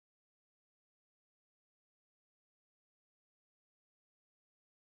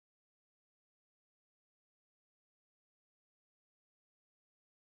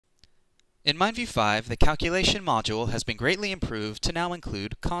In MindView 5, the calculation module has been greatly improved to now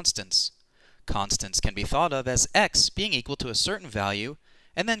include constants. Constants can be thought of as x being equal to a certain value,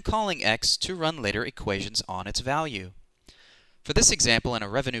 and then calling x to run later equations on its value. For this example in a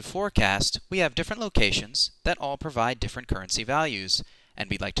revenue forecast, we have different locations that all provide different currency values, and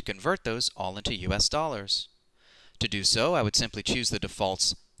we'd like to convert those all into US dollars. To do so, I would simply choose the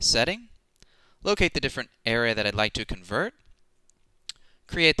defaults setting, locate the different area that I'd like to convert,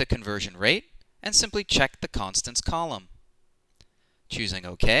 create the conversion rate, and simply check the constants column. Choosing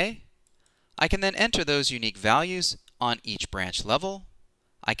OK, I can then enter those unique values on each branch level.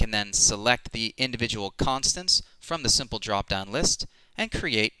 I can then select the individual constants from the simple drop-down list and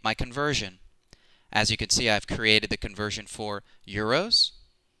create my conversion. As you can see, I've created the conversion for euros,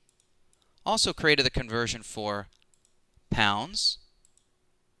 also created the conversion for pounds,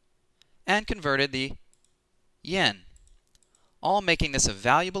 and converted the yen, all making this a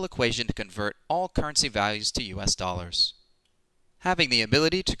valuable equation to convert all currency values to US dollars. Having the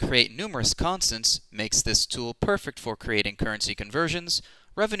ability to create numerous constants makes this tool perfect for creating currency conversions,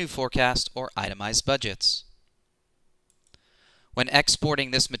 revenue forecast, or itemized budgets. When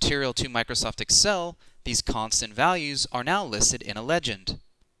exporting this material to Microsoft Excel, these constant values are now listed in a legend.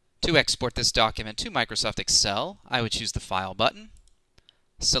 To export this document to Microsoft Excel, I would choose the File button,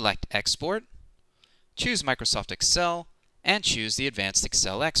 select Export, choose Microsoft Excel, and choose the Advanced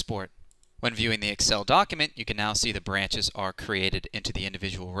Excel Export. When viewing the Excel document, you can now see the branches are created into the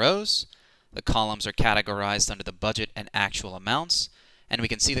individual rows, the columns are categorized under the budget and actual amounts, and we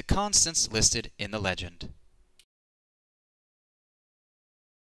can see the constants listed in the legend.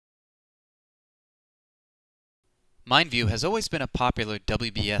 MindView has always been a popular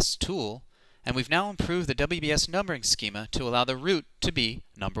WBS tool, and we've now improved the WBS numbering schema to allow the root to be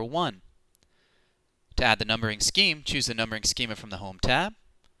number 1. To add the numbering scheme, choose the numbering schema from the Home tab,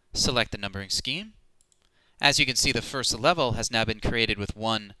 select the numbering scheme. As you can see, the first level has now been created with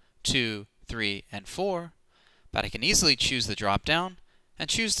 1, 2, 3, and 4, but I can easily choose the drop-down and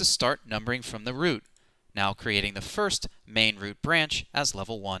choose to start numbering from the root, now creating the first main root branch as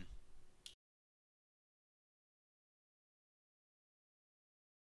level 1.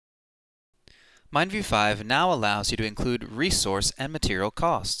 MindView 5 now allows you to include resource and material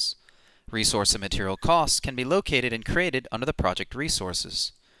costs. Resource and material costs can be located and created under the project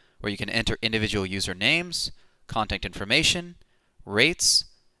resources, where you can enter individual user names, contact information, rates,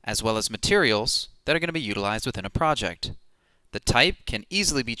 as well as materials that are going to be utilized within a project. The type can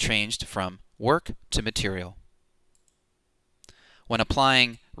easily be changed from work to material. When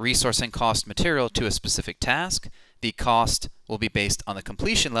applying resource and cost material to a specific task, the cost will be based on the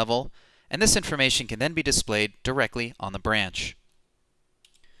completion level, and this information can then be displayed directly on the branch.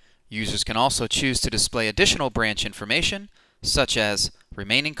 Users can also choose to display additional branch information, such as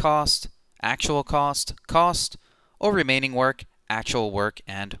remaining cost, actual cost, cost, or remaining work, actual work,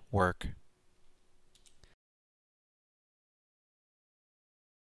 and work.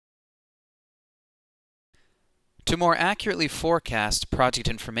 To more accurately forecast project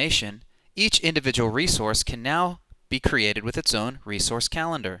information, each individual resource can now be created with its own resource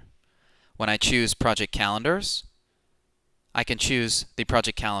calendar. When I choose Project Calendars, I can choose the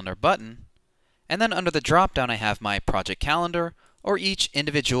Project Calendar button, and then under the drop-down I have my Project Calendar or each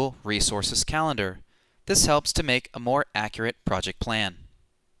individual resource's calendar. This helps to make a more accurate project plan.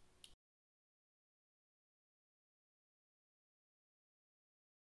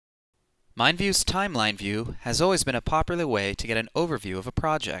 MindView's timeline view has always been a popular way to get an overview of a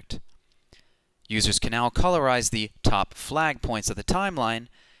project. Users can now colorize the top flag points of the timeline,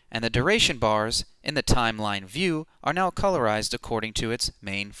 and the duration bars in the timeline view are now colorized according to its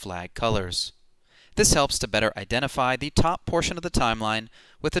main flag colors. This helps to better identify the top portion of the timeline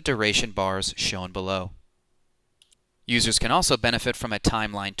with the duration bars shown below. Users can also benefit from a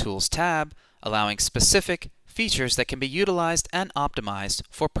Timeline Tools tab, allowing specific features that can be utilized and optimized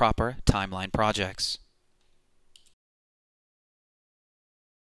for proper timeline projects.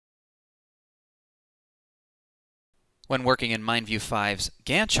 When working in MindView 5's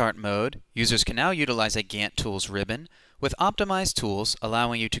Gantt Chart mode, users can now utilize a Gantt Tools ribbon with optimized tools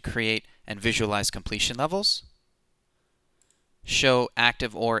allowing you to create and visualize completion levels, show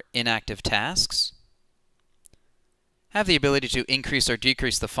active or inactive tasks, have the ability to increase or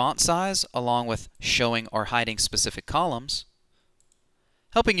decrease the font size along with showing or hiding specific columns,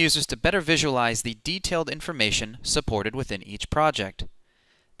 helping users to better visualize the detailed information supported within each project.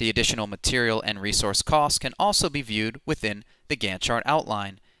 The additional material and resource costs can also be viewed within the Gantt chart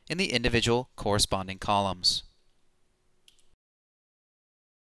outline in the individual corresponding columns.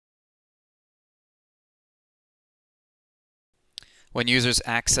 When users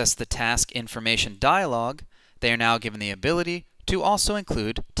access the Task Information dialog, they are now given the ability to also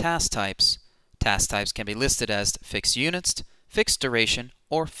include task types. Task types can be listed as fixed units, fixed duration,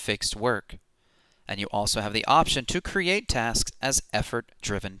 or fixed work. And you also have the option to create tasks as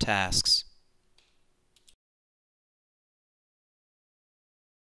effort-driven tasks.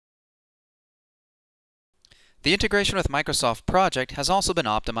 The integration with Microsoft Project has also been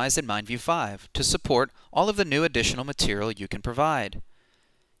optimized in MindView 5 to support all of the new additional material you can provide.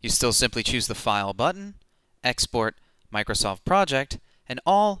 You still simply choose the File button, Export Microsoft Project, and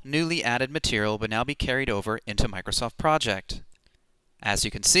all newly added material will now be carried over into Microsoft Project. As you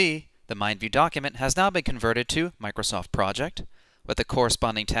can see, the MindView document has now been converted to Microsoft Project with the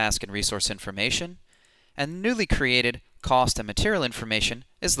corresponding task and resource information, and newly created cost and material information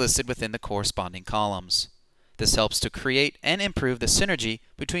is listed within the corresponding columns. This helps to create and improve the synergy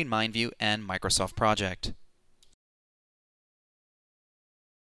between MindView and Microsoft Project.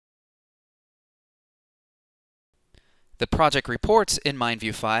 The project reports in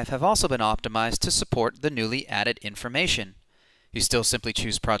MindView 5 have also been optimized to support the newly added information. You still simply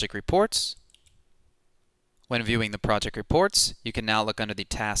choose Project Reports. When viewing the project reports, you can now look under the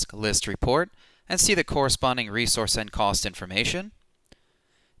Task List report and see the corresponding resource and cost information.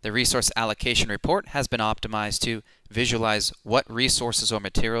 The Resource Allocation report has been optimized to visualize what resources or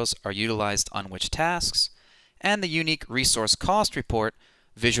materials are utilized on which tasks, and the Unique Resource Cost report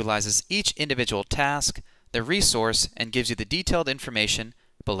visualizes each individual task, the resource, and gives you the detailed information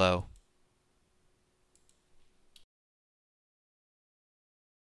below.